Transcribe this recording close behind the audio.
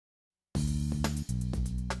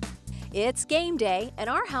It's game day, and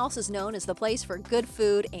our house is known as the place for good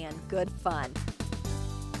food and good fun.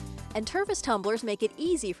 And Tervis tumblers make it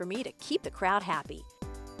easy for me to keep the crowd happy.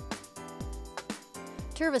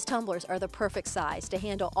 Tervis tumblers are the perfect size to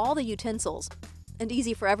handle all the utensils, and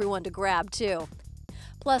easy for everyone to grab, too.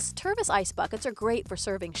 Plus, Tervis ice buckets are great for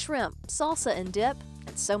serving shrimp, salsa and dip,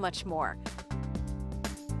 and so much more.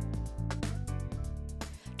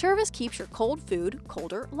 Tervis keeps your cold food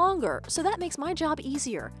colder longer, so that makes my job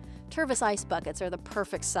easier. Tervis ice buckets are the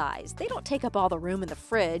perfect size. They don't take up all the room in the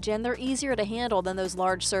fridge, and they're easier to handle than those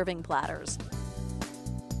large serving platters.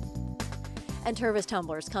 And Tervis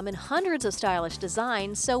tumblers come in hundreds of stylish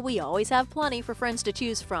designs, so we always have plenty for friends to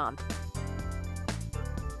choose from.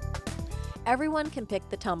 Everyone can pick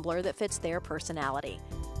the tumbler that fits their personality.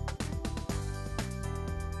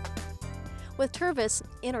 With Tervis,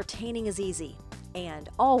 entertaining is easy and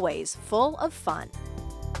always full of fun.